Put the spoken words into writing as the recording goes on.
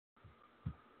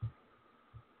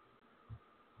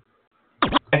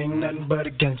Ain't nothing but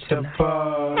against the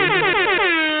ball.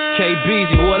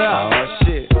 KBZ, what up? Oh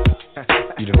shit.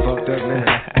 You done fucked up now.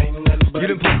 You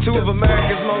done put two of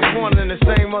America's most wanted in the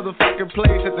same motherfucking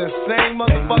place at the same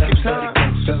motherfucking time.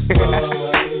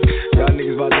 Y'all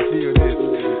niggas about to feel this.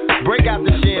 Break out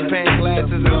the champagne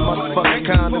glasses and the motherfucking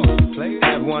condoms.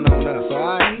 Have one on us,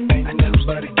 alright? Ain't nothing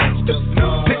but against the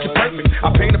ball. Picture perfect.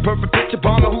 I paint a perfect picture.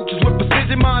 Bomber hooches with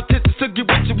precision. My intentions to get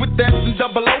with you with that and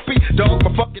double OP. Dog,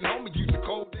 my fucking homie. Use the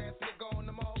cold ass nigga on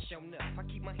them all. Showing up. I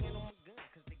keep my hand on my gun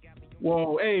cause they got me.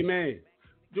 Whoa, hey man.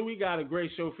 Do we got a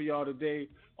great show for y'all today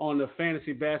on the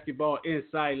Fantasy Basketball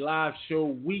Insight Live Show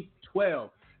Week 12.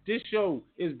 This show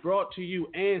is brought to you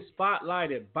and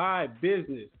spotlighted by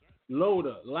Business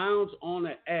Loader Lounge on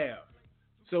the Ave.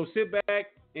 So sit back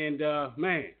and,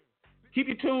 man, keep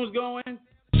your tunes going.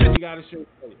 We got a show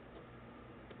for you.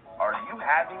 Are you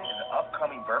having an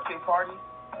upcoming birthday party,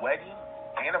 wedding,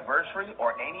 anniversary,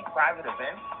 or any private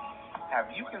event? Have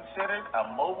you considered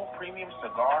a mobile premium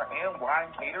cigar and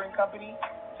wine catering company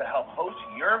to help host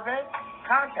your event?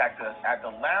 Contact us at the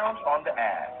Lounge on the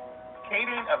Ave,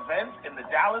 catering events in the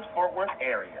Dallas-Fort Worth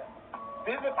area.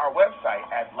 Visit our website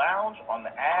at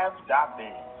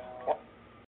loungeontheave.biz.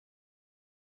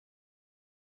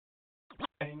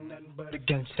 Ain't nothing but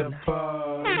against the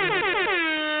ball.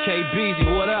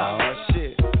 KBZ, what up? Oh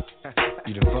shit.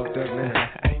 You done fucked up now.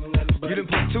 You done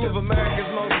put two of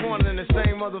America's most wanted in the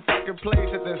same motherfucking place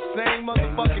at the same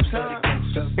motherfucking time.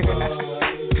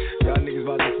 Y'all niggas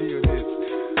about to feel this.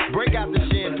 Break out the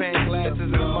champagne glasses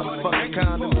and the motherfucking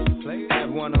condoms.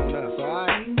 Have one on us,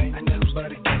 alright? Ain't nothing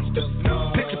but against the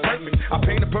ball. Picture perfect. I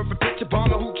paint a perfect picture.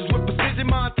 Bomber hooches with precision.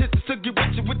 My intentions to get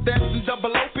with you with that and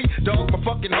double OP. Dog, my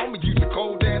fucking homie. Use the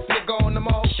cold ass nigga on them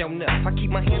all. Showing up. I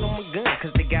keep my hand on my gun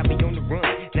cause they got me on the run.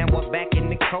 Now I'm back in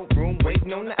the courtroom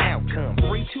waiting on the outcome.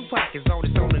 Free Tupac is all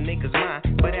that's on the niggas'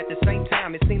 mind. But at the same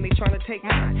time, it seems they trying to take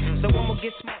mine. So I'ma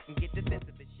get smart and get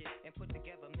defensive and shit. And put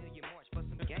together a million march for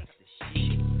some gangster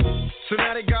shit. So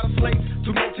now they got a slate.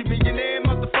 Two multi-millionaire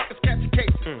motherfuckers catch a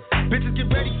case. Bitches get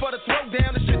ready for the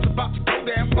throwdown. The shit's about to go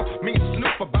down. Me and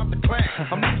Snoop about to clash.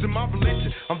 I'm losing my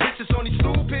religion. I'm vicious on these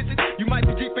stool pigeons. You might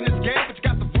be deep in this game, but you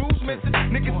got the rules missing.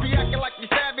 Niggas be acting like you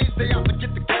savage. They out to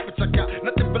get the cabbage. I got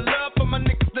nothing but love for my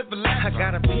niggas living life. I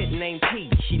got a pit named P.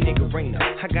 She niggerina.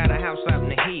 I got a house out in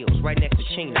the hills right next to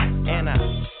Chino. And I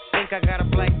think I got a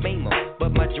black Beamer.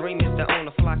 But my dream is to own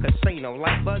a fly casino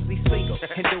like Bugsy Siegel.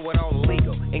 And do it all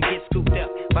illegal. And get scooped up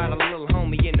by the little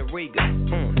homie in the Riga.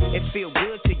 It feel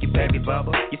good to you, baby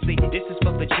bubba. You see, this is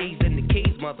for the G's and the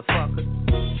keys, motherfucker.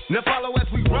 Now follow as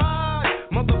we ride.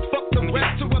 Motherfuck the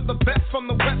rest, two of the best from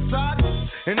the west side.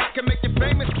 And I can make you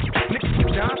famous. Niggas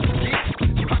with John Shit.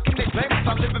 How can they blame us?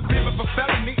 I live in fear of a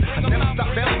felony. I never stop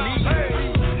felony.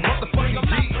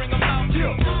 Motherfucking G.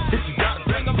 If you gotta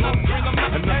bring them out, bring them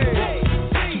out.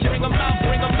 Bring them out,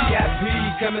 bring them out.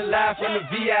 VIP coming live from the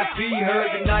VIP.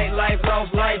 Heard the nightlife,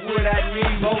 lost life without me.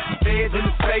 Most feds in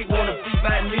the state wanna see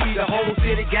by me. The whole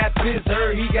city got pissed,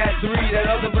 heard he got three. That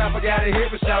other rapper got a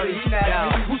hit, but shouted he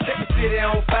not me. Who set the city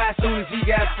on fire soon as he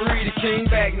got free? The king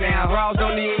back now. Raws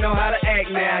don't even know how to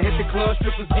act now. Hit the club,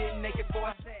 strippers getting naked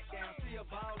before I sat down. See a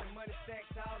ball and money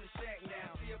stacks all in the shack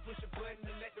now. See a push a button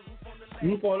and let the roof on the leg.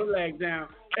 Roof on the leg down.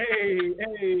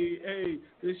 Hey,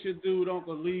 this your dude,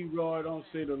 Uncle Leroy. Don't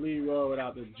say the Leroy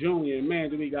without the Junior. And man,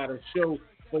 do we got a show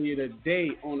for you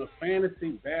today on the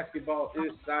Fantasy Basketball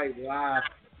Insight Live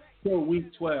Show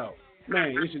Week 12.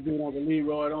 Man, this your dude, Uncle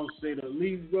Leroy. Don't say the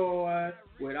Leroy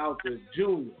without the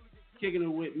Junior. Kicking it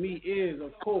with me is,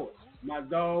 of course, my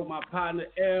dog, my partner,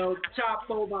 El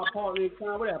Chapo, my partner in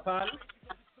crime. What up, partner?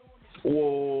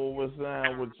 Whoa, what's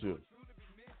down with you?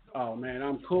 Oh, man,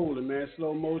 I'm cooling, man.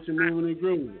 Slow motion, moving and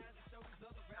grooving.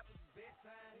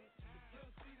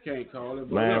 Can't call it.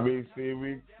 Man,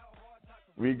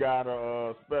 we got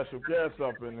a special guest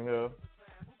up in here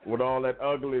with all that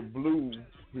ugly blue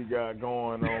he got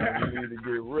going on. We need to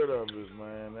get rid of it,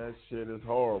 man. That shit is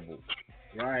horrible.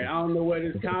 Right. I don't know where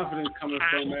this confidence coming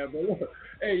from, man. But look,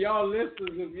 hey, y'all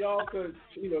listeners, if y'all could,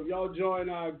 if y'all join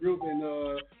our group and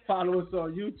follow us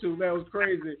on YouTube, that was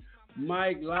crazy.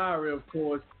 Mike Lowery, of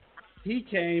course, he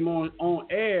came on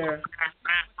air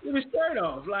with his shirt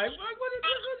off. Like, what do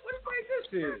you think this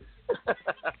is?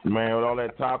 Man, with all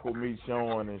that taco meat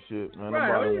showing and shit, man,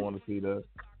 Right, nobody want to see that.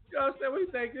 You know what I'm saying? What do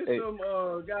you think? This some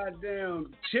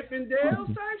goddamn Chippendale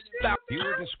type shit?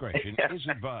 Viewer discretion is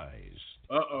advised.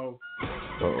 Uh-oh.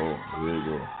 There you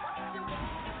go.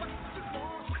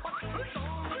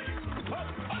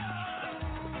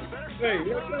 Hey,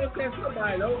 let's get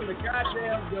somebody to open the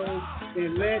goddamn door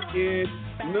and let in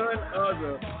none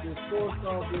other than Sports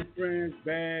Talk with Friends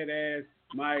badass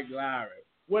Mike Lowery.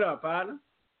 What up, partner?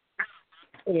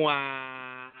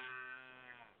 Wow.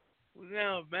 What's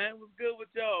up, man? What's good with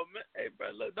y'all, man? Hey, bro,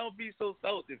 look, don't be so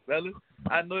salty, fellas.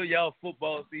 I know y'all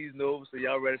football season over, so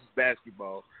y'all ready for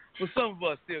basketball. But some of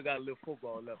us still got a little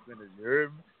football left in us, you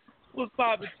heard me? What's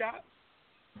poppin', Chop?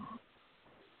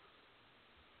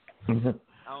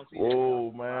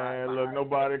 Oh, man, look,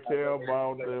 nobody care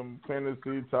about them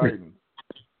Tennessee Titans.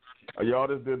 Y'all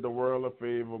just did the world a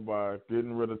favor by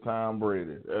getting rid of Tom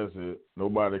Brady. That's it.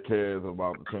 Nobody cares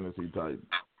about the Tennessee Titans.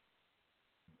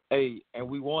 Hey, and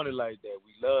we want it like that.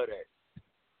 We love that.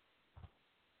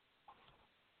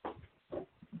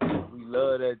 We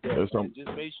love that.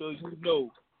 Just make sure you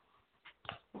know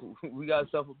we got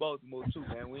stuff for Baltimore, too,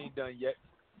 man. We ain't done yet.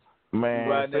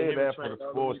 Man, say that for the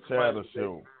Sports Chatter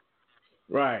show.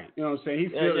 Right. You know what I'm saying? He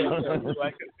feels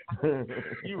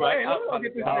You're right.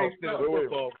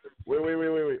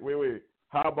 Wait.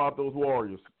 How about those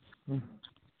Warriors?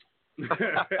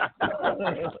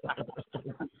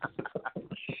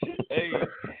 Hey,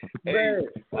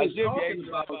 I should be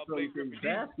about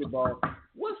basketball.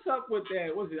 What's up with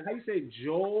that? What's it? How you say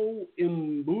Joel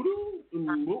Embiid?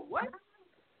 What?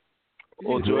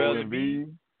 Joel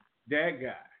Embiid? That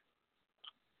guy.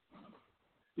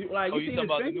 You talking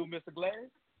about the new Mr. Glass?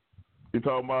 You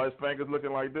talking about his fingers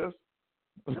looking like this?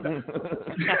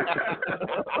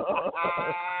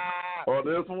 Or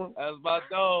this one? That's my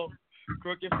dog.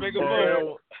 Crooked finger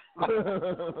ball.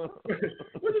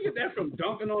 Where'd you get that from?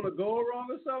 Dunking on a goal wrong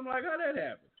or something? Like, how that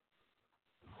happened?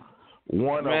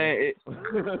 One of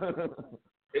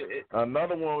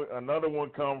another one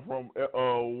come from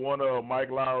one of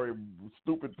Mike Lowery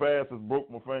stupid passes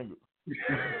broke my finger. You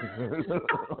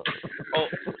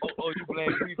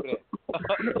blame me for that.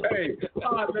 Hey,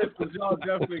 listeners, y'all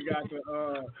definitely got to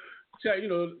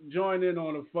join in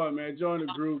on the fun, man. Join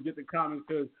the group, get the comments,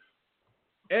 because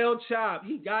El Chop,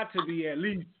 he got to be at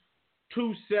least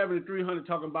 270, 300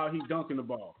 talking about he dunking the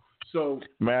ball. So,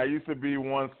 man, I used to be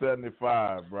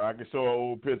 175, bro. I can show an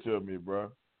old picture of me,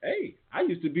 bro. Hey, I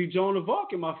used to be Joan of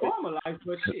Arc in my former life,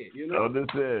 but shit, you know. Oh,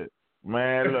 that's it.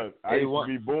 Man, look, I used to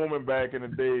be booming back in the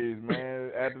days,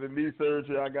 man. After the knee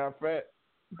surgery, I got fat.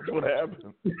 That's what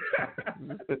happened.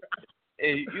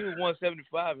 Hey, you was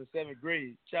 175 in 7th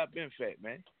grade. Chop been fat,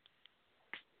 man.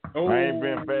 Oh. I ain't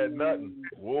been fat nothing.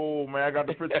 Whoa, man, I got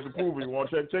the pictures to prove it. You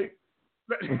want to check tape?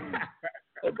 I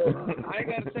ain't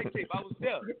got to check tape. I was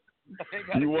there.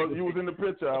 You was in the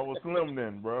picture. I was slim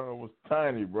then, bro. I was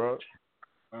tiny, bro.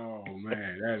 Oh,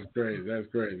 man, that's crazy. That's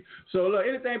crazy. So, look,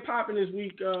 anything popping this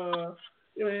week in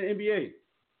the NBA?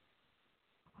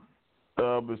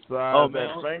 Besides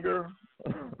that finger?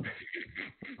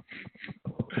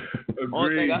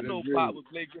 Only thing I know pop was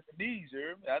Blake Griffin knees,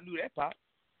 I knew that pop.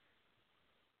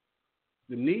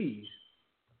 The knees?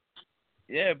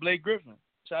 Yeah, Blake Griffin.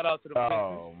 Shout out to the Pistons.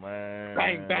 Oh, man.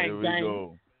 Bang, bang, Here we bang.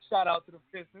 go. Shout out to the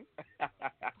Pistons.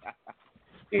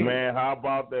 Man, how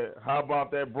about that? How about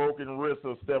that broken wrist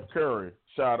of Steph Curry?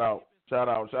 Shout out.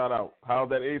 How's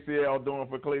that ACL doing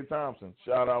for Klay Thompson?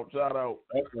 Shout out.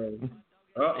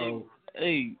 Uh-oh.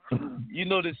 Hey, you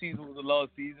know this season was a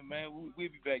lost season, man. We'll be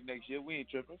back next year. We ain't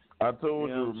tripping. I told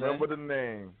you remember the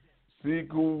name.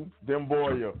 Sekou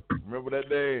Demboya. Remember that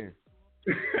name?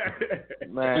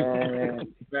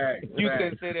 Man. You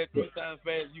couldn't say that 3 times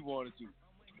fast as you wanted to.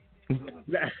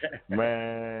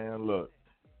 Man, look.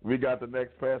 We got the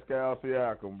next Pascal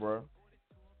Siakam, bro.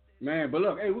 Man, but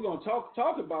look, hey, we're gonna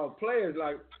talk about players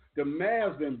like the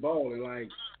Mavs been balling, like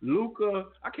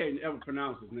Luka. I can't ever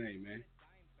pronounce his name, man.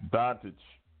 Doncic.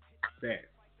 That.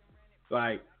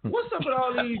 Like, what's up with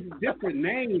all these different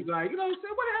names? Like, you know what I'm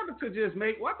saying? What happened to just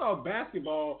make? Well, I thought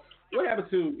basketball. What happened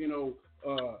to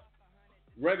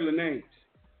regular names?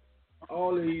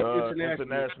 All these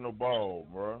international ball,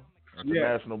 bro.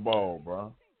 International ball,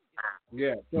 bro.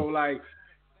 Yeah. So like.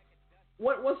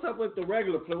 What's up with the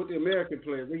regular play, with the American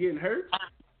players? They getting hurt?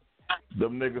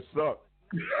 Them niggas suck.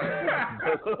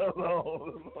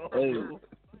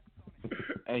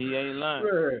 Hey, he ain't lying.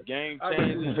 Game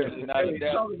changing.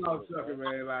 Talking about sucking,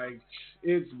 man. Like,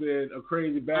 it's been a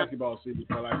crazy basketball season.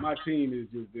 So, like, my team has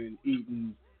just been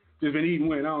eating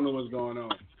win. I don't know what's going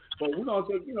on. But we're gonna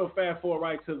take, fast forward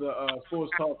right to the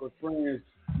Sports Talk with Friends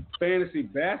Fantasy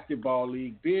Basketball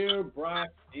League, beer,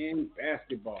 brats, and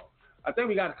basketball. I think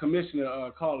we got a commissioner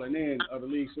calling in of the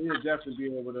league, so he'll definitely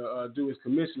be able to do his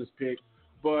commissioner's pick.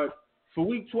 But for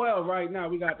week 12 right now,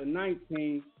 we got the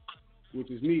 19th, which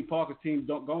is me, Parker's team,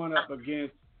 going up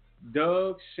against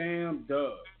Doug Sham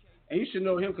Doug. And you should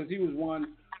know him because he was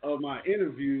one of my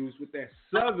interviews with that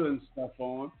Southern stuff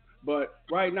on. But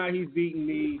right now he's beating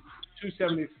me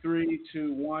 273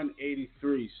 to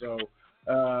 183. So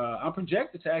I'm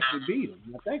projected to actually beat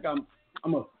him. I think I'm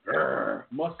a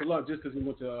muscle up just because he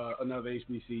went to another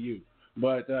HBCU.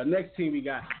 But next team we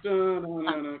got,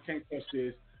 can't touch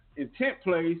this. In 10th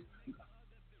place,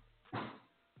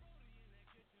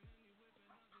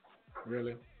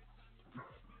 really?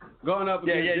 Going up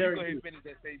against you Derek. go ahead and finish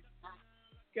that statement.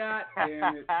 God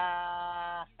damn it.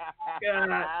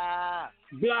 God.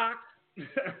 Block.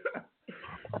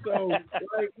 So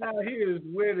right now he is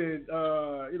winning,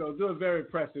 doing very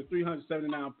impressive,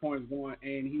 379 points going,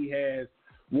 and he has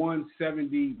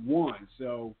 171.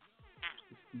 So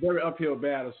very uphill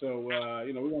battle. So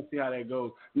we're gonna see how that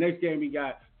goes. Next game we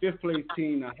got 5th place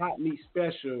team, the Hot Meat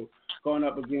Special, going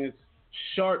up against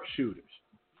Sharpshooters.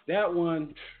 That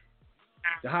one,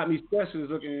 the Hot Meat Special is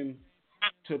looking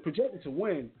to projected to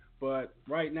win, but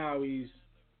right now he's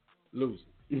losing.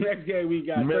 Next game we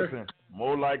got missing.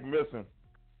 More like missing.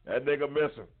 That nigga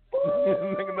missing.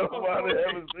 Nigga, nobody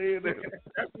haven't seen him.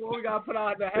 That's what we gotta put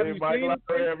out there. Have you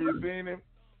seen him?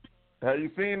 Have you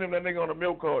seen him? That nigga on the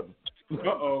milk carton.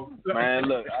 Man,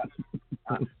 look.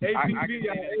 APB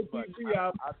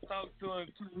out. I talked to him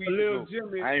 2 weeks Little ago.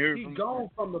 Jimmy, I ain't heard he from gone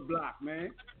from the block, man.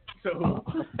 So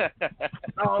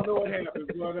I don't know what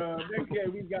happened. But next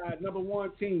game we got number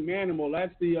 1 team, Manimal.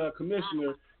 That's the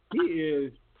commissioner. He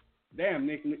is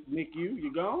NICU.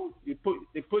 You gone? They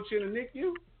put you in the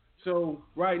NICU. So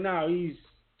right now he's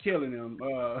killing him.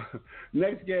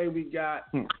 Next game we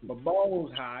got my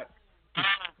balls hot.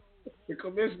 The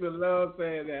commissioner loves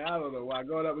saying that. I don't know why.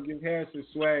 Going up against Harrison's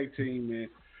swag team, man.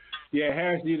 Yeah,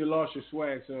 Harrison, you lost your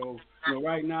swag. So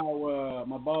right now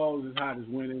my balls is hot is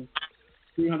winning.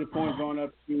 300 points going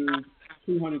up to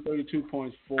 232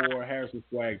 points for Harrison's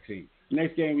swag team.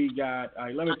 Next game we got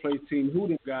 11th place team,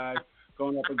 Hooten guys,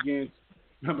 going up against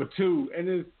number 2. And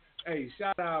this, hey,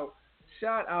 shout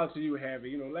out to you, Harvey.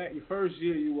 Your first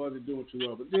year you wasn't doing too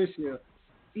well, but this year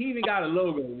he even got a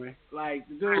logo, man. Like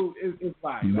the dude is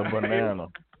fire. The banana.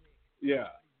 Yeah,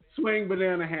 swing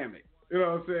banana hammock. You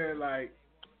know what I'm saying? Like,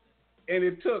 and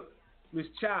it took Miss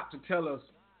Chop to tell us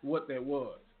what that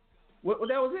was. What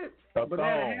that was it? A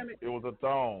banana thong. hammock. It was a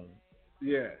thong.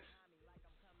 Yes.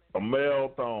 A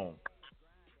male thong.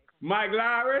 Mike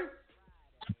Lowry.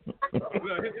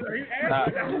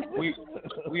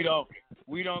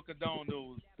 We don't condone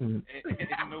those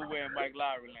nowhere in Mike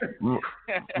Lowry land.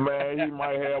 Man, he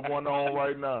might have one on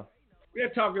right now. They're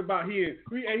talking about he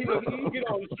get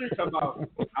on the street talking about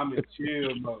I'm in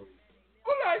chill mode.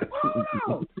 I'm like,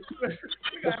 oh,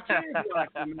 we got kids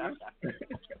watching, man.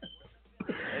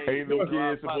 Ain't no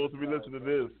kids supposed to be listening to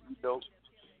this. Nope.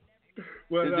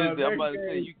 Well, I'm about to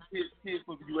say, you kids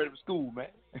supposed to be ready for school,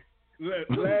 man.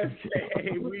 Last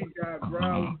game we got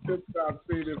Brown Tip-Top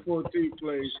City in 14th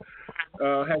place.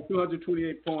 Had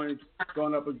 228 points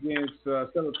going up against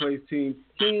 7th place team,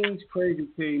 King's Crazy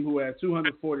Team, who had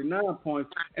 249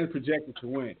 points and projected to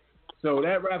win. So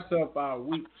that wraps up our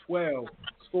Week 12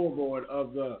 scoreboard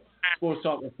of the Sports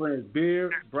Talk with Friends beer,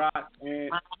 brat,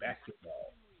 and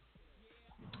basketball.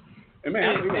 And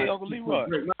man, Uncle Leroy.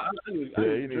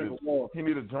 He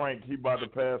need a drink. He about to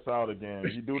pass out again.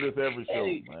 You do this every show,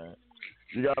 man.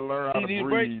 You gotta learn how to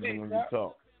breathe when you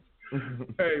talk. Hey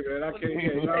man, I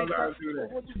can't know how to do that.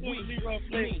 What you do with Leroy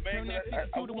Flake, man?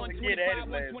 I want to get at it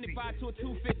last week. 125 to a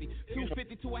 250,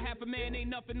 250 to a half a man, ain't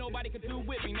nothing nobody can do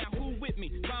with me. Now who with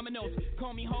me? Dominoes,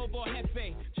 call me Hove or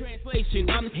Hefe. Translation,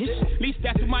 I'm least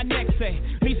that's what my neck say.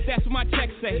 Least that's what my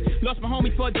check say. Lost my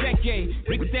homie for a decade.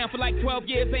 Rick was down for like 12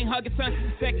 years, ain't hugging son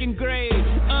since second grade.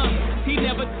 He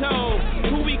never told.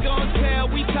 Who we gon' tell?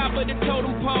 We top of the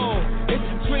totem pole. It's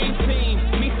the dream team,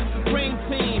 meets the supreme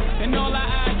team, and all our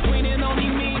eyes winning only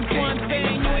means one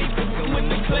thing. You ain't fucking with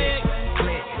the click.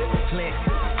 Click, click,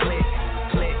 click,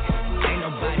 click. Ain't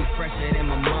nobody fresher than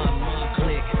my mom.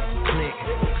 Click, click,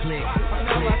 click,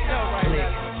 click,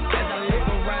 click. As I look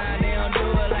around, they don't do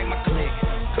it like my click,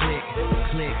 click,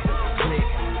 click, click,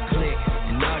 click.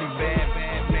 And all these bad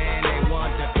men, they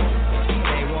want the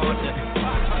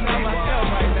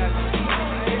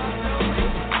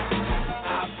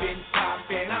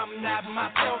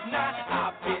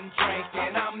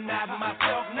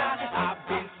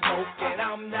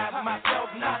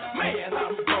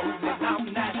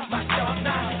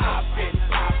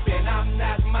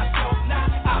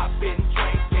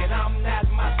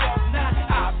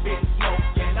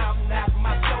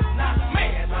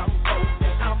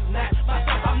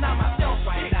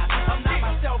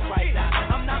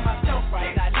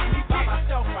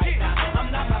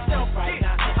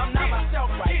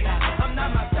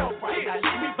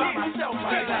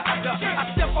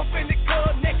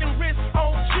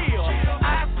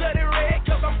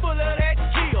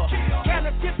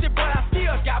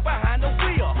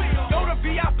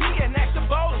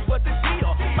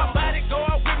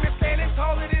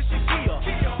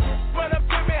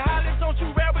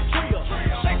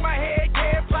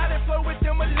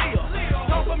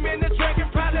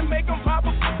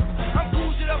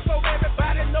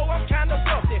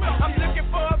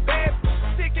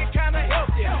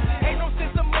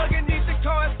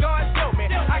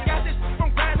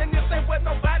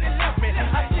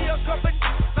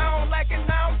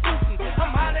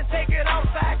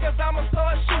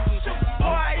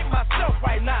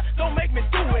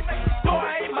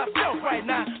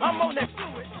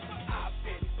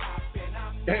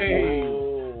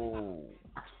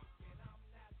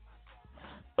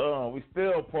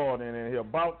bachelor party in here.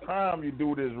 About time you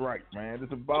do this right, man.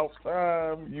 It's about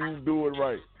time you do it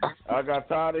right. I got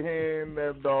tired of hearing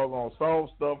that doggone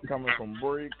soft stuff coming from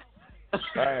break.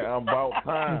 Hey, about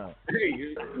time.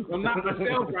 Hey, I'm not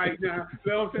myself right now.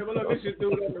 You know what I'm saying? Well, look, this should do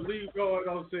that. The Leroy,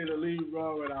 don't say the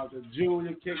Leroy without the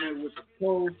junior kicking it with the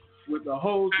cold, with the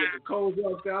host, with the cold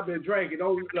up there. I've been drinking.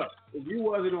 Don't look. If you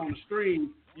wasn't on the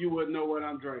stream, you wouldn't know what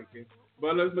I'm drinking.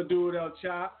 But let's do it, El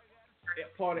Chop,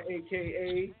 part of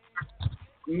AKA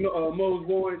Most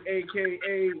Wanted,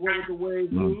 AKA What Was the Way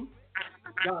Blue.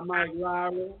 Got Mike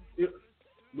Lyra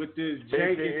with this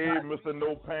AKA Mr.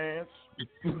 No Pants.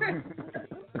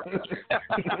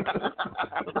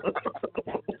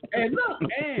 And look,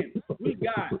 and we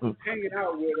got hanging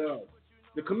out with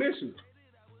the commissioner,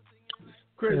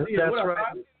 Chris. That's what up,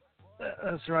 right.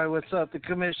 That's right. What's up? The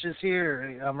commissioner's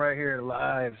here. I'm right here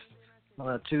live on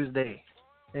a Tuesday.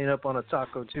 Ain't up on a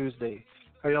Taco Tuesday.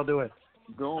 How y'all doing?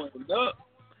 Going up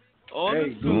on a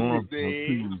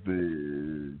Tuesday.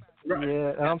 Right.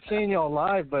 Yeah, I'm seeing y'all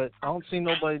live, but I don't see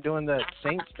nobody doing that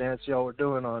Saints dance y'all were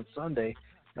doing on Sunday.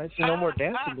 I see no more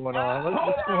dancing going on.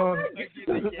 What's going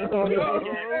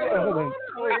on?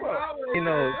 You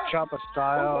know, Chapo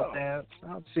style dance. I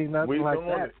don't see nothing like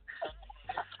that.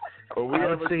 We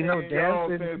haven't seen no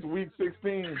dancing since week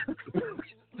 16.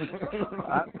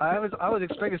 I was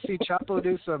expecting to see Chapo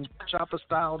do some Chapo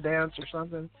style dance or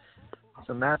something,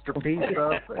 some masterpiece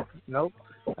stuff. Nope,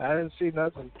 I didn't see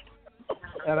nothing.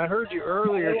 And I heard you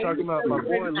earlier talking about my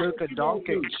boy Luka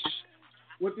Doncic.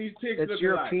 What these pigs It's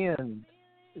European. Like?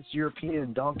 It's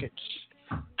European Doncic.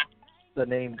 The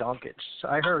name Doncic.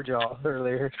 I heard y'all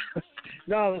earlier.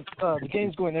 No, the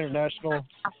game's going international.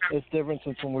 It's different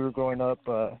since when we were growing up.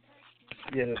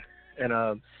 Yeah, and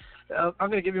I'm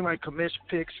going to give you my commission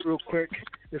picks real quick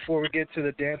before we get to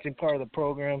the dancing part of the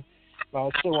program. I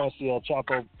still want to see El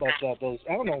Chapo bust out those.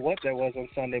 I don't know what that was on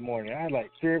Sunday morning. I had like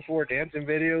 3 or 4 dancing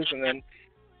videos, and then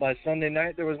by Sunday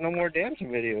night there was no more dancing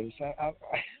videos. I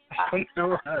don't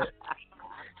know how.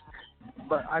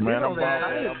 But I know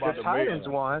that the Titans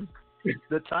won.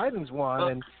 The Titans won,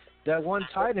 and that one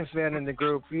Titan fan in the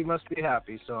group, he must be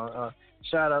happy. So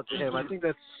shout out to him. I think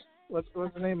that's what's the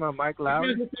name of Mike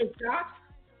Lowery.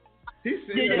 He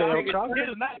said,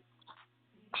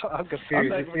 I'm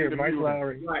confused. Here, Mike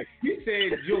Lowery. Right. He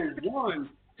said you're one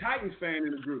Titans fan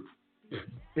in the group.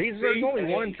 There's only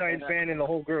one Titan fan in the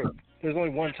whole group. There's only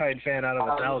one Titan fan out of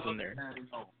 1,000 there.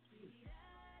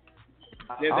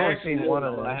 I've only seen one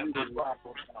of them.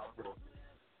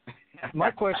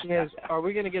 My question is, are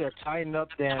we going to get a Titan Up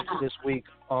dance this week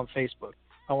on Facebook?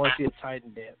 I want to see a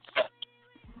Titan dance.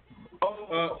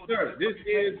 Sir, this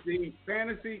is the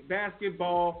fantasy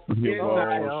basketball. Get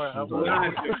back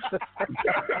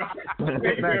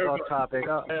on topic.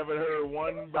 I haven't heard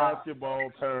one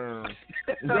basketball term.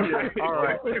 All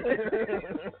right.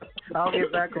 I'll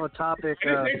get back on topic.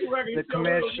 The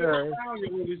commissioner.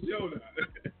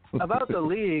 About the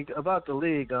league.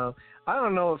 I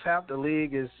don't know if half the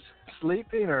league is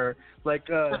sleeping or like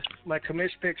my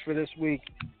commish picks for this week.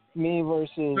 Me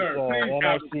versus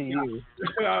NICU.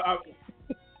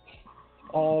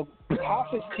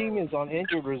 Half his team is on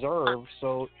injured reserve,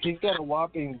 so he's got a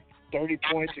whopping 30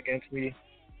 points against me,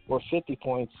 or 50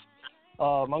 points.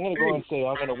 I'm going to go and say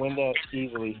I'm going to win that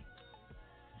easily.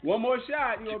 One more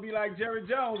shot, you're going to be like Jerry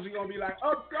Jones. You're going to be like,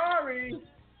 oh, sorry.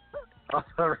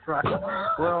 All right.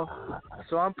 Well,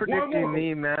 so I'm predicting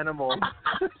me, Manimal.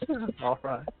 All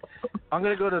right. I'm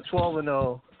going to go to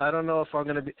 12-0. I don't know if I'm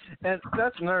going to be – and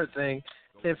that's another thing.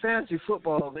 In fantasy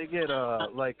football, they get a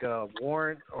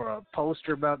warrant or a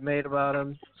poster made about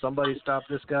him. Somebody stop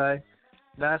this guy.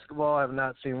 Basketball, I have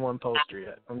not seen one poster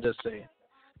yet. I'm just saying.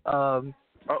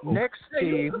 Next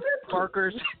team,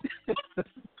 Parker's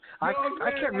 – I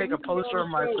can't make a poster of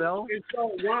myself. It's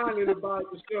so whining about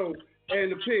the show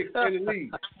and the picks and the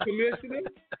league. Commissioner?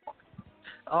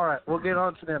 All right, we'll get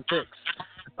on to them picks.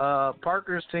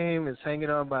 Parker's team is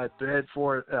hanging on by a thread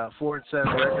 4-7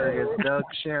 record against Doug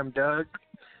Sham Doug.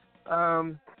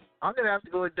 I'm going to have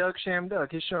to go with Doug Sham Doug.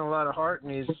 He's showing a lot of heart,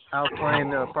 and he's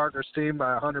outplaying Parker's team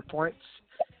by 100 points.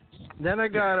 Then I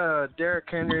got Derrick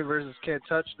Henry versus Can't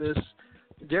Touch This.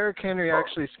 Derrick Henry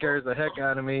actually scares the heck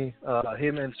out of me.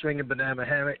 Him and Swinging Banana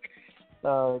Hammock.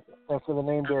 And for the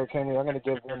name Derrick Henry, I'm going to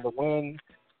give him the win.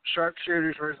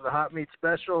 Sharpshooters versus the Hot Meat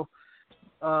Special.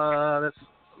 That's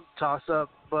toss-up,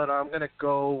 but I'm going to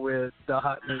go with the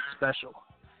Hot Meat Special.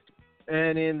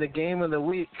 And in the game of the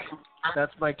week,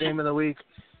 that's my game of the week.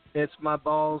 It's My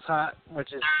Balls Hot,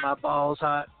 which is My Balls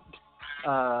Hot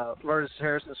versus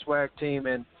Harrison Swag team.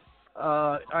 And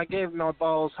I gave My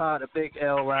Balls Hot a big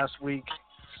L last week,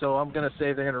 so I'm gonna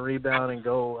say they're gonna rebound and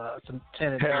go some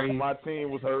 10-3. My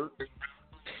team was hurt.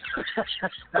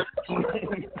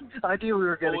 I knew we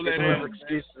were gonna get some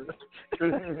excuses.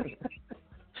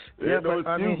 Yeah, but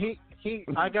I mean,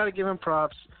 I gotta give him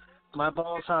props. My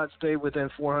Balls Hot stayed within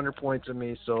 400 points of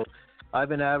me, so I've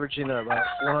been averaging about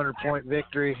 400-point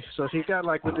victory. So he got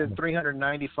like within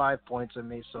 395 points of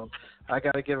me, so I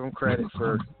got to give him credit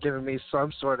for giving me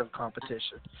some sort of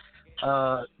competition.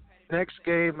 Next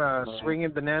game,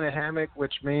 Swinging Banana Hammock,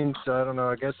 which means, I don't know,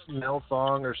 I guess Mel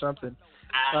Thong or something.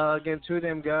 Against Who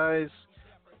Dem Guys.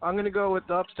 I'm going to go with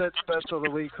the upset special of the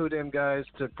week, Who Dem Guys,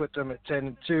 to put them at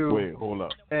 10-2. Wait, hold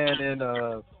up. And then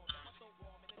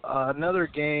another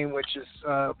game, which is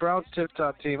Brown's Tip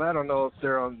Top team. I don't know if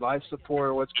they're on life support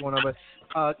or what's going on,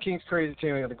 but King's Crazy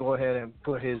team are going to go ahead and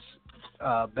put his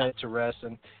bet to rest.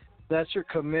 And that's your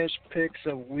commish picks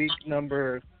of week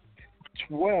number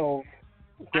 12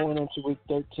 going into week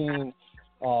 13.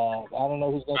 I don't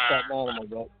know who's going to stop Manimal,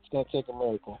 but it's going to take a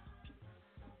miracle.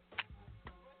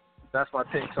 That's my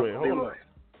pick. Wait, hold on.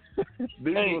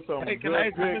 These were some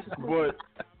good picks,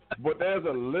 but there's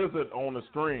a lizard on the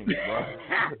string, bro.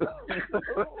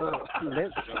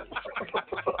 Lizard.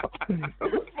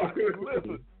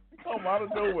 Come out of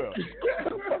nowhere.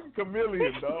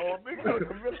 Chameleon, dog. Big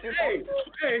chameleon. Hey,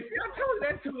 I told you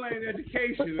that Tulane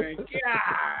education, man. God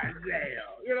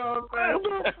damn. You know what I'm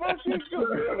saying? Fucking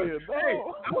chameleon, dog. Hey,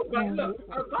 I was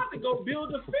about to go build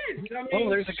a fence. I mean,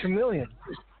 there's a chameleon.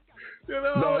 You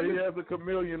know, no, he has a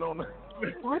chameleon on the...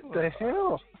 What the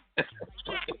hell?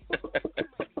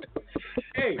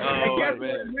 Hey, guess what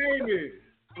his name is?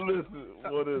 Listen,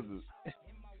 what is it?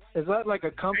 Is that like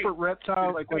a comfort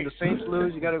reptile? Like when the Saints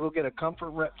lose, you got to go get a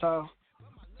comfort reptile?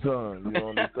 Son, you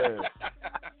don't understand.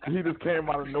 He just came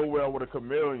out of nowhere with a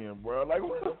chameleon, bro. Like,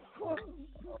 what the fuck?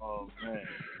 Oh, man.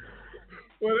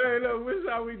 Well, hey, look, this is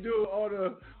how we do on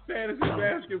the Fantasy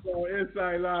Basketball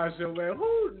Inside Live show, man.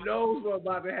 Who knows what's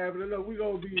about to happen? And look, we're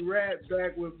going to be right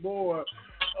back with more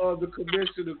of the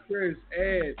Commissioner Chris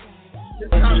and...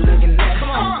 Come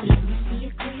on.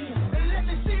 Let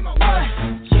me see my wife.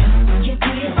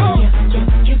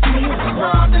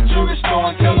 Rob the jewelry store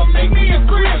and tell her make me a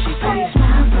grill. She said,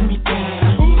 smile for me,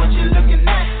 dad. What you looking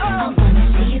at? I wanna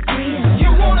see your grill. You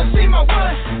wanna see my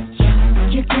what?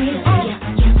 Yeah, your grill.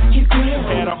 Yeah, your grill.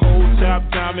 Had a whole top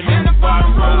diamond in the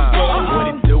bottom row. What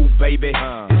it do, baby?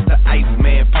 It's the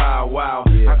Iceman Power Wow.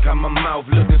 I got my mouth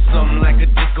looking something like a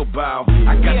disco ball.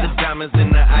 I got the diamonds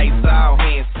in the ice all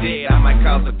hands dead. I might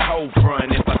cause a cold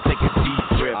front if I take a deep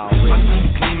breath. My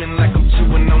teeth gleaming like I'm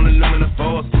chewing on aluminum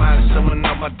foil. Smiling, showing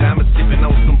all my diamonds, sipping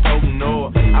on some potent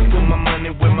oil. I put my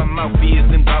money where my mouth is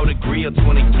and bought a grill. 20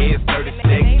 kids, 30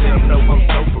 stacks, let them know I'm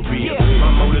so for real.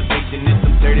 My motivation is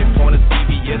some 30 pointers,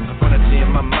 CVS in front of 10.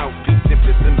 My mouthpiece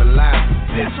simply symbolize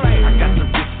success. I got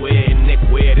the wristwear and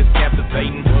neckwear that's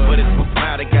captivating, but it's for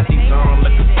proud. I got these arms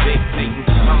like a spectating.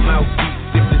 My mouthpiece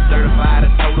simply certified, a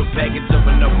total package.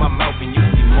 Open up my mouth and you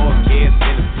see more gas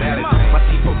than a salad. My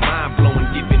teeth are mind blowing,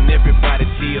 giving everybody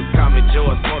chills. Call me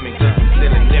George Foreman, cause I'm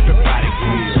selling everybody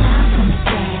grills.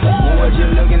 What you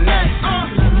looking at?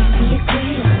 Let me see your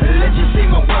grill. Let you see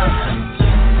my work.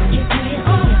 Your grill.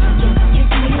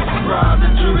 Rob the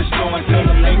jewelry store and tell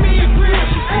her make me a grill.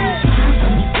 She said,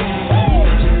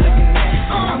 what you looking at?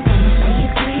 I wanna see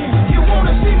your grill. You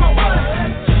wanna see my work?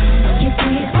 Your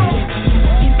grill.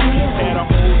 Had a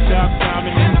whole top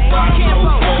diamond in the bottom row.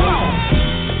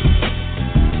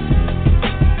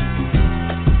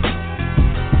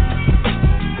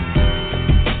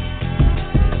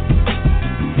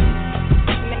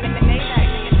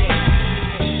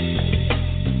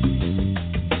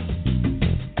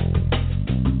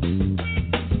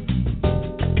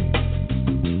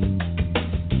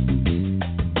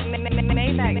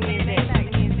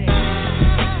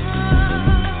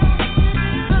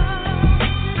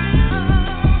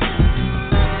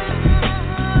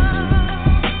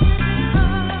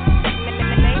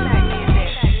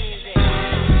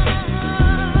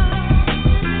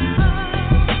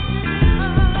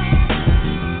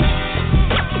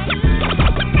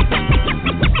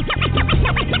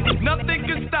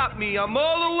 I'm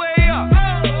all the way up.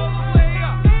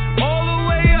 All the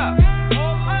way up.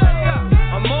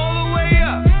 I'm all the way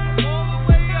up.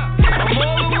 I'm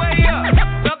all the way up.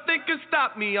 Nothing can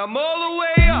stop me. I'm all the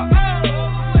way up.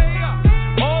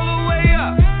 All the way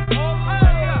up.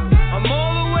 I'm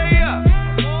all the way up.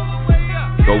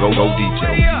 Go, DJ.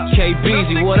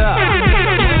 KBZ, what up?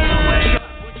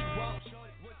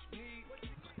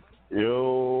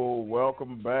 Yo,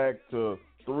 welcome back to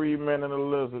 3 Men and a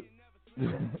Lizard.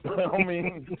 I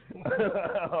mean,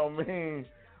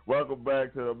 welcome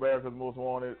back to America's Most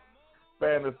Wanted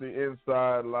Fantasy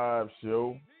Inside Live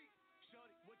show.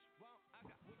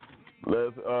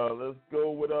 Let's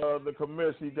go with the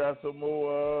commission. He got some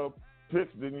more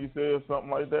picks. Didn't you say something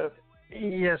like that?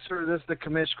 Yes, sir. This is the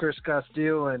commission, Chris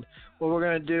Castillo, and what we're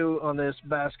going to do on this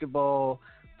basketball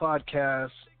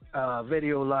podcast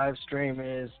video live stream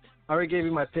is I already gave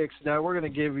you my picks. Now we're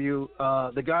going to give you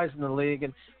the guys in the league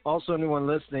and also anyone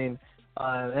listening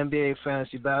NBA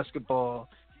fantasy basketball.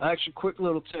 Actually, quick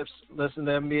little tips. Listen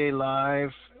to NBA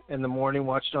live in the morning.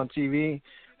 Watch it on TV.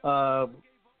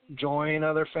 Join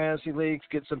other fantasy leagues.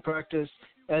 Get some practice.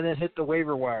 And then hit the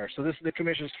waiver wire. So this is the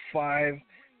commission's 5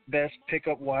 best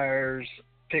pickups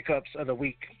of the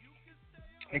week.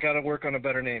 I got to work on a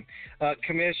better name.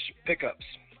 Commish Pickups.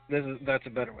 That's a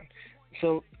better one.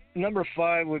 So number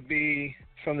 5 would be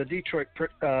from the Detroit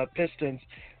Pistons.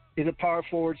 He's a power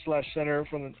forward / center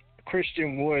from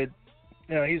Christian Wood.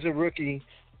 Now, he's a rookie,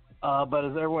 but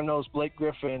as everyone knows, Blake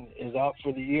Griffin is out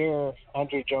for the year.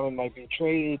 Andre Drummond might be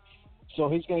traded, so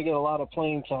he's going to get a lot of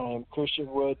playing time. Christian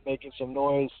Wood making some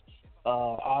noise,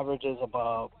 averages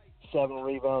about 7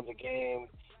 rebounds a game,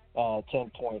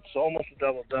 10 points, so almost a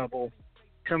double-double.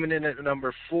 Coming in at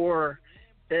number 4,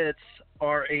 it's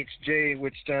RHJ,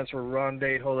 which stands for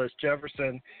Rondé Hollis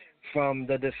Jefferson, from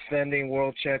the defending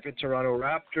world champion Toronto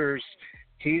Raptors.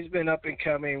 He's been up and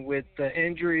coming with the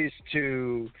injuries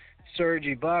to Serge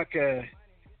Ibaka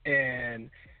and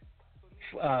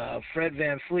Fred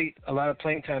VanVleet. A lot of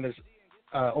playing time has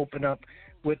opened up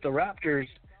with the Raptors,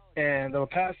 and the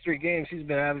past 3 games he's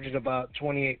been averaging about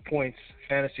 28 points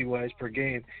fantasy-wise per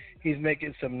game. He's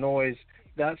making some noise.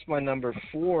 That's my number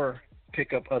 4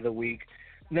 pickup of the week.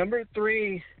 Number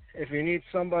 3, if you need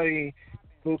somebody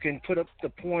who can put up the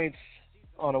points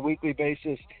on a weekly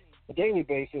basis, a daily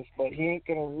basis, but he ain't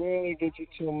going to really get you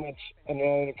too much in the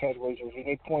other categories. If you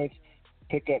need points,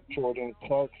 pick up Jordan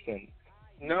Clarkson.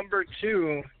 Number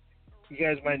 2, you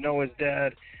guys might know his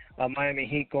dad, Miami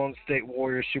Heat Golden State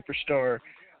Warriors superstar.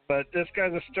 But this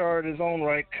guy's a star in his own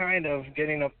right, kind of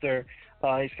getting up there.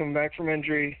 He's coming back from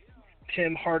injury.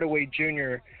 Tim Hardaway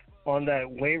Jr. on that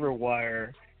waiver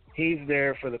wire. He's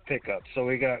there for the pickup. So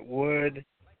we got Wood.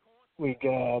 We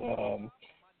got,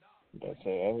 let's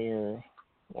say earlier,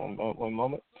 one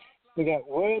moment. We got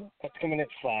Wood. That's coming at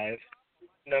 5.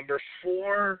 Number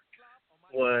 4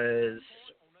 was,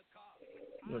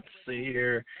 let's see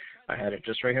here. I had it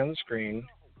just right here on the screen.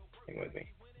 Hang with me.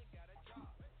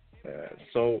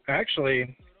 So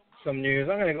actually, some news.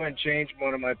 I'm going to go ahead and change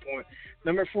one of my points.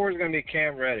 Number 4 is going to be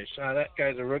Cam Reddish. Now, that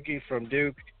guy's a rookie from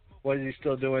Duke. What is he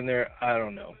still doing there? I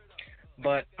don't know.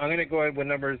 But I'm going to go ahead with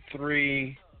number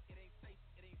 3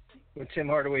 with Tim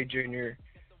Hardaway Jr.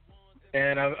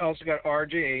 And I've also got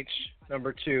RJH,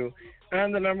 number 2.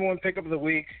 And the number 1 pickup of the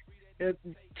week,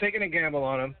 taking a gamble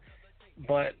on him.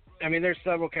 But, I mean, there's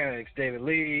several candidates. David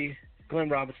Lee, Glenn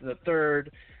Robinson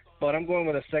III. But I'm going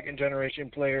with a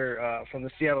second-generation player from the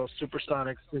Seattle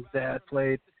Supersonics. His dad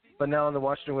played, but now in the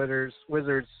Washington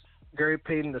Wizards, Gary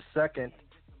Payton II.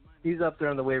 He's up there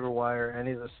on the waiver wire, and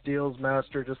he's a steals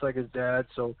master just like his dad.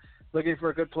 So looking for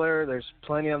a good player. There's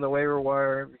plenty on the waiver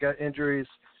wire. If you got injuries,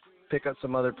 pick up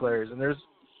some other players. And there's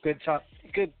good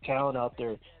talent out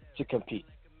there to compete.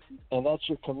 And that's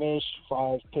your commish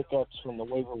 5 pickups from the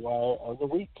waiver wire of the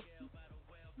week.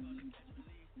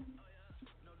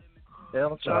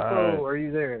 El Chapo, are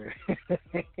you there?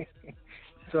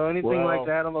 So anything like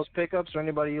that on those pickups, or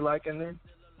anybody you like in there?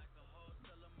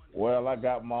 Well, I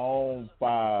got my own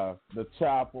 5, the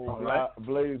Chapo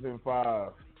Blazing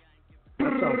 5.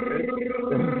 That sounds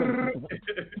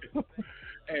good.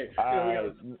 Hey,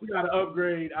 we got to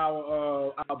upgrade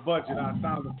our budget, our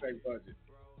sound effect budget.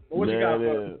 But what you got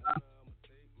for us?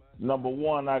 Number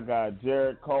 1, I got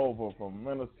Jared Culver from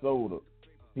Minnesota.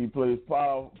 He plays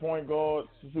point guard,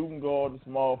 shooting guard, and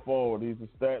small forward. He's a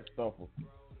stat stuffer.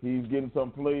 He's getting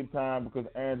some play time because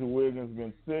Andrew Wiggins has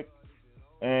been sick,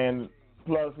 and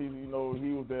plus he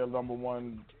was their number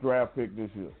 1 draft pick this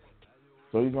year,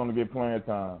 so he's going to get playing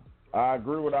time. I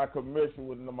agree with our commission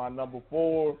with my number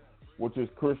 4, which is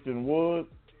Christian Wood.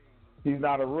 He's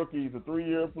not a rookie. He's a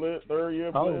 3-year player,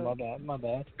 3rd-year player. Oh, my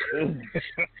bad. But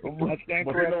you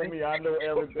know me, I know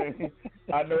everything.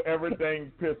 I know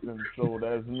everything Pistons, so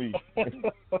that's me. I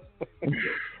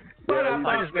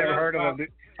just never heard of him.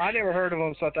 I never heard of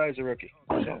him, so I thought he was a rookie.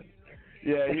 So.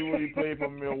 Yeah, he played for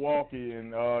Milwaukee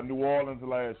and New Orleans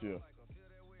last year.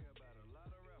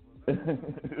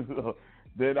 So,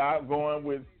 then I'm going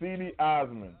with C.D.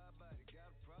 Osman.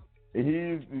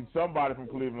 He's somebody from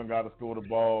Cleveland got to score the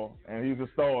ball, and he's a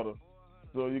starter.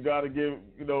 So you got to give,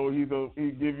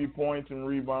 he give you points and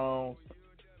rebounds.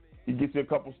 He gets you a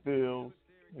couple steals.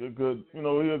 He's a good, he's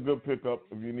a good pickup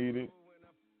if you need it.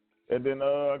 And then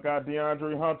I got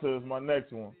DeAndre Hunter as my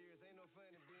next one.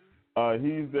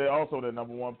 He's also the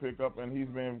number one pickup, and he's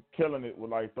been killing it with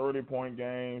like 30-point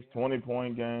games,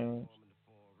 20-point games.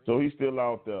 So he's still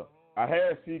out there. I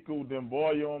had Sekou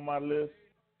Demboya on my list,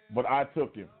 but I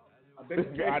took him.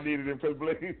 I needed him because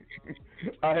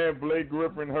I had Blake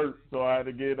Griffin hurt, so I had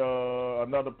to get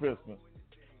another Piston.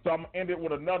 So I'm going to end it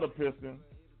with another Piston,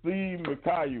 Steve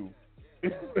Mikayu.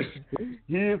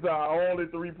 He is our only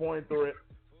 3-point threat.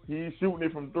 He's shooting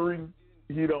it from 3.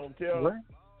 He don't care. What?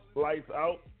 Lights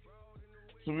out.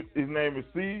 So his name is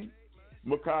Steve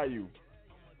Mikayu.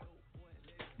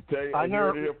 I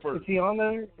know. Is he on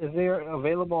there? Is he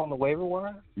available on the waiver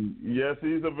wire? Yes,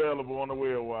 he's available on the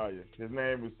waiver wire. His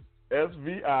name is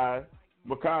SVI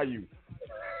Mikayu.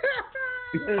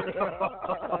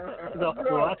 No,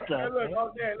 what's that?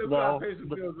 Look, pay some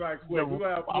bills right quick. Are you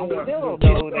having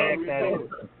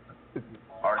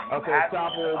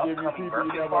an upcoming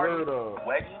birthday party,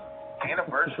 wedding,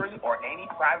 anniversary, or any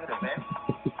private event?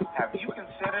 Have you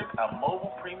considered a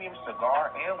mobile premium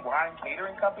cigar and wine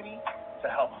catering company to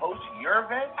help host your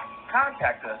event?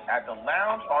 Contact us at the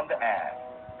Lounge on the Ave,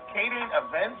 catering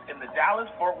events in the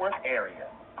Dallas-Fort Worth area.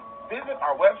 Visit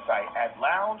our website at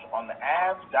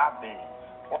loungeontheave.biz.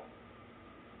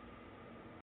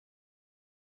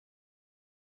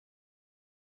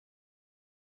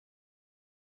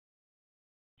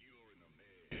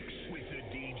 With the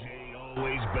DJ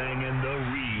always banging the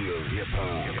real hip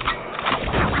hop.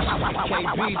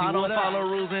 I don't follow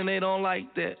rules and they don't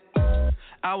like that.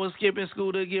 I was skipping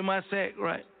school to get my sack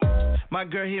right. My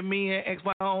girl hit me and asked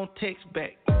my own text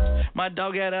back. My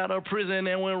dog got out of prison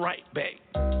and went right back.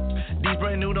 These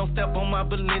brand new don't step on my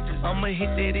Balenciagas. I'ma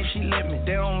hit that if she let me.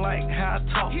 They don't like how I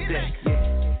talk that.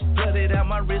 Yeah. Flooded out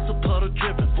my wrist, a puddle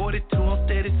dripping. 42, I'm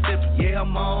steady sipping. Yeah,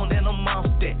 I'm on and I'm off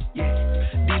that. Yeah.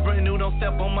 These brand new don't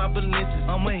step on my Balenciagas.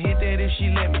 I'ma hit that if she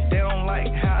let me. They don't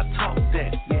like how I talk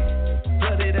that. Yeah.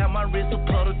 Flooded out my wrist, a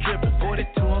puddle dripping.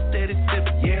 42, I'm steady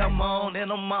sipping. Yeah, I'm on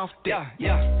and I'm off that.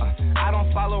 I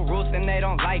don't follow rules and they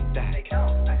don't like that.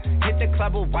 Hit the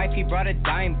club with wife, he brought a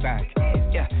dime back.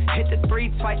 Yeah, hit the 3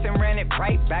 twice and ran it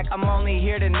right back. I'm only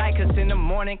here tonight cause in the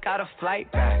morning got a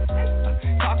flight back.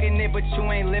 Talking it but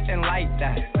you ain't living like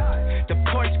that. The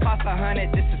Porsche cost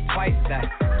 100, this is twice that.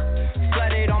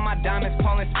 Flooded on my diamonds,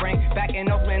 Poland Spring. Back in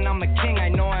Oakland, I'm a king. I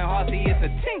know in Halsey it's a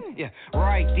ting. Yeah,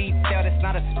 right detail, it's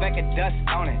not a speck of dust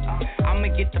on it. I'ma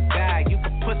get the bag, you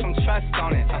can put some trust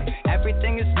on it.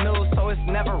 Everything is new, so it's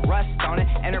never rust on it.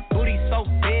 And her booty so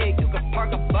big, you can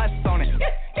park a bus on it.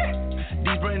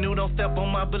 These brand new don't step on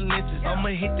my Balenciagas. I'ma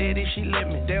hit that if she let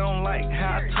me. They don't like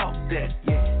how I talk that.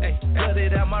 Hey, cut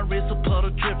it out my wrist, a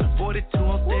puddle dripping. 42,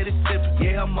 I'm steady sipping.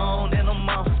 Yeah, I'm on and I'm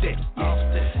off that.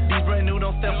 These brand new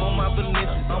don't step on my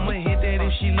Balenciagas. I'ma hit that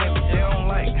if she let me. They don't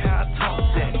like how I talk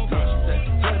that.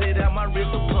 Cut it out my wrist,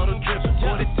 a puddle dripping.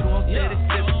 42, I'm steady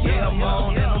sipping. Yeah, I'm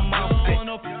on and I'm off that.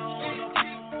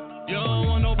 You don't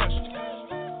want no pressure.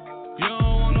 You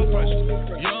don't want no pressure.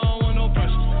 You don't want no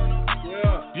pressure.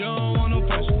 You don't want no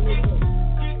pressure.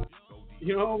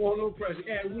 You don't want no pressure.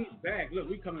 And we back. Look,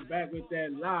 we coming back with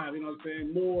that live. You know what I'm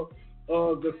saying? More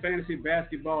of the Fantasy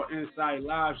Basketball Insight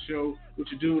live show with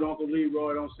your dude, Uncle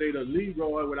Leroy. Don't say the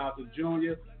Leroy without the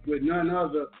Junior. With none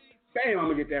other. Bam, I'm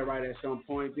going to get that right at some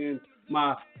point. Then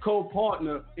my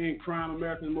co-partner in crime,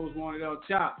 America's Most Wanted, El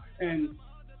Chop. And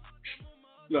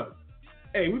look,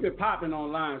 hey, we've been popping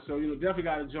online, so, definitely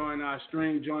got to join our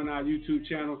stream, join our YouTube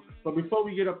channel. But before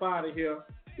we get up out of here,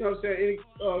 you know what I'm saying,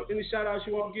 any shout-outs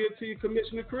you want to give to your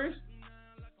Commissioner Chris?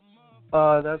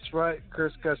 That's right,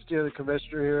 Chris Castillo, the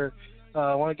Commissioner here.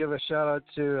 I want to give a shout-out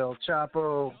to El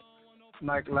Chapo,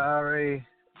 Mike Lowery,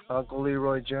 Uncle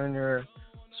Leroy Jr.,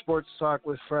 Sports Talk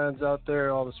with Friends out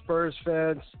there, all the Spurs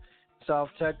fans, South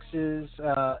Texas,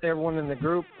 everyone in the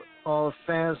group, all the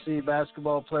fantasy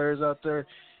basketball players out there.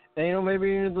 And,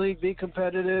 maybe in the league, be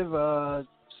competitive,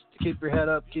 keep your head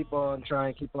up, keep on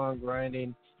trying, keep on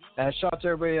grinding. And shout out to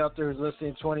everybody out there who's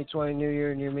listening, 2020, New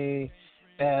Year, New Me.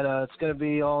 And it's going to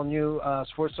be all new.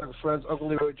 Sports Talk with Friends, Uncle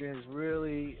Leroy Jr. is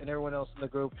really, and everyone else in the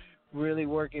group, really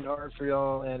working hard for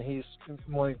y'all. And he's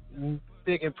making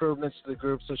big improvements to the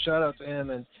group. So shout out to him.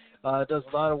 And does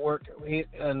a lot of work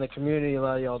in the community. A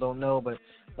lot of y'all don't know, but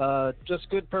just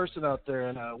good person out there.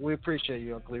 And we appreciate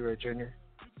you, Uncle Leroy Jr.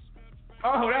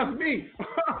 Oh, that's me.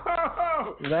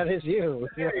 That is you.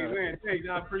 Hey, man, thanks.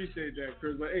 I appreciate that,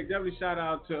 Chris. But, hey, definitely shout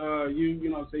out to you. You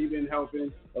know what I'm saying? You've been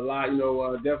helping a lot.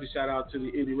 Definitely shout out to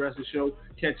the Indie Wrestling Show.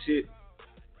 Catch it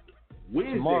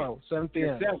Wednesday. Tomorrow, 7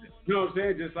 p.m. 7. You know what I'm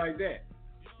saying? Just like that.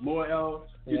 More L.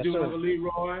 You do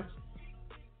Leroy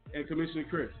and Commissioner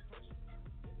Chris.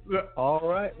 Look. All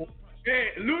right. Hey,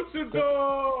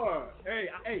 Luchador. Hey,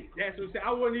 that's what I'm saying.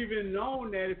 I wouldn't even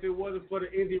known that if it wasn't for the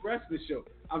indie wrestling show.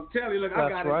 I'm telling you, look, I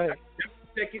got right. it.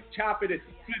 Take it, chop it, and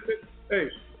flip it. Hey,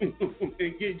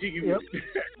 and get jiggy with it.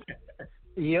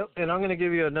 Yep, and I'm going to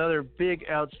give you another big,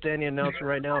 outstanding announcement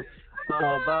right now.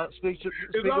 Speak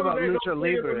about Lucha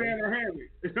Libre.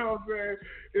 You know what I'm saying?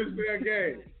 It's fair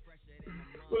game.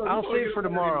 Well, I'll save it for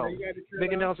tomorrow.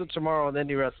 Big announcement tomorrow on the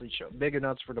Indie Wrestling Show. Big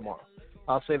announcement for tomorrow.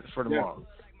 I'll save it for tomorrow. Yeah.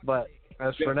 But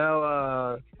as for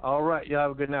now, all right. You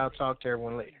have a good night. I'll talk to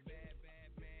everyone later.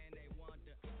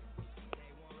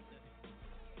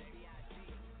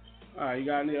 All right. You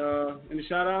got any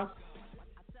shout-outs?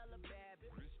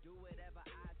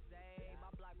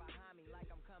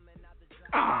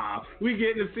 We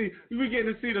getting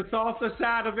to see the softer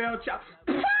side of El Chapo.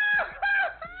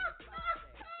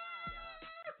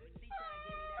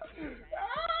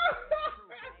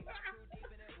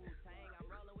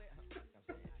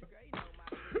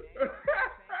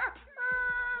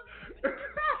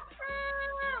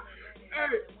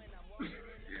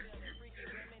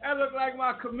 That look like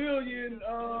my chameleon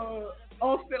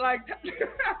Austin like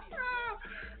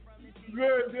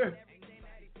good.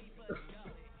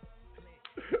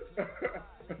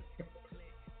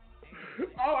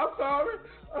 Oh, I'm sorry.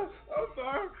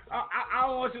 I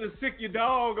don't want you to sick your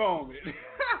dog on me.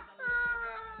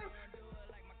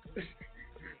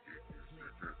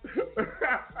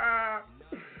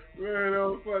 Man, that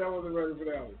was fun. I wasn't ready for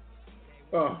that one.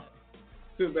 Oh,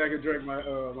 sit back and drink my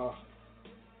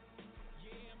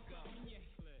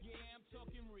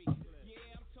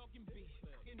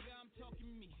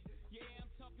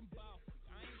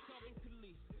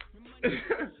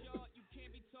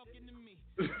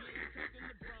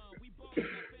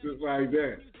just like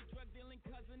that.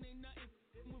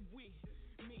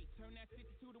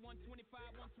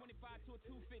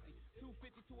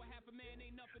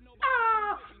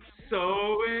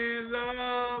 So in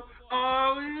love,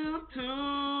 all you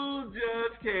two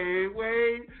just can't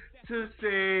wait to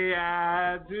say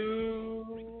I do.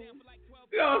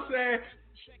 You know what I'm saying?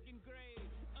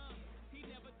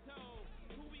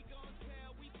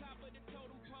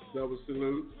 Double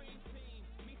salute.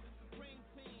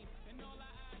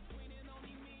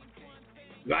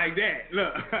 Like that.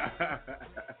 Look.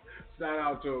 Shout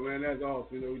out to him, man. That's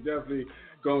awesome. You know, we definitely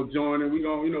gonna join in. We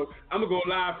gonna, I'm gonna go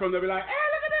live from there. Be like, hey,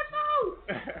 look at that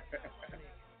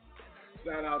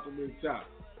food. Shout out to Big Chop.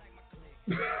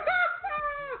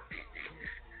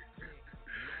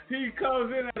 He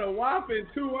comes in at a whopping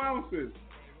 2 ounces.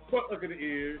 But look at the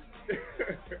ears.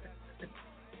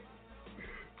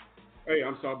 Hey,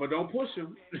 I'm sorry, but don't push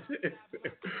him.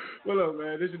 Well, look,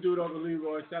 man, this is Dude Over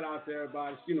Leroy. Shout out to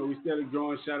everybody. We steady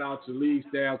growing. Shout out to league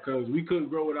staff because we couldn't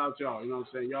grow without y'all. You know what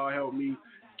I'm saying? Y'all help me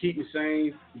keep me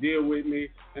sane, deal with me.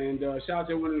 And shout out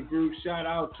to one of the groups. Shout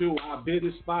out to our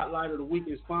business spotlight of the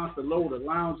weekend sponsor, Lowery,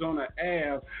 Lounge on the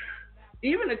Ave.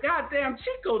 Even the goddamn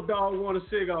Chico dog want a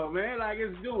cigar, man. Like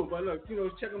it's doing. But look,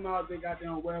 check them out. They got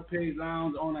their own webpage,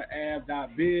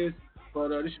 loungeontheave.biz. But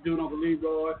this is Dude Uncle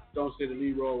Leroy. Don't say the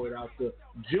Leroy without the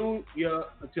Junior.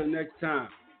 Until next time,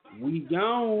 we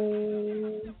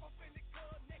gone.